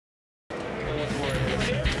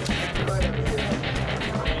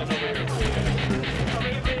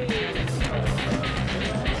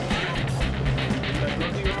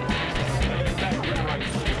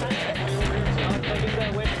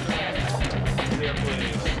here,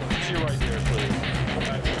 please. See right here, please.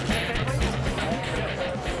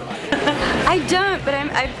 I don't, but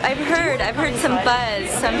I've heard some buzz,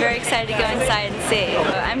 so I'm very excited to go inside and see.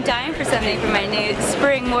 I'm dying for something for my new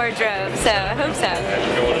spring wardrobe, so I hope so.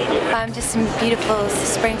 Just some beautiful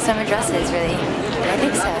spring summer dresses, really. I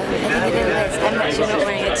think so. I think it is. I'm actually not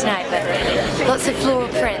wearing it tonight, but lots of floral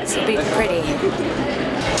prints would be pretty.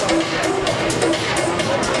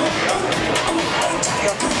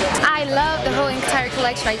 I love the whole entire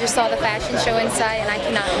collection. I just saw the fashion show inside and I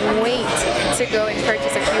cannot wait to go and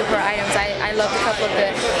purchase a few of her items. I love a couple of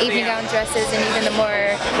the evening gown dresses and even the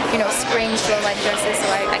more, spring slow light dresses, so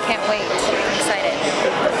I can't wait. I'm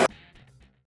excited.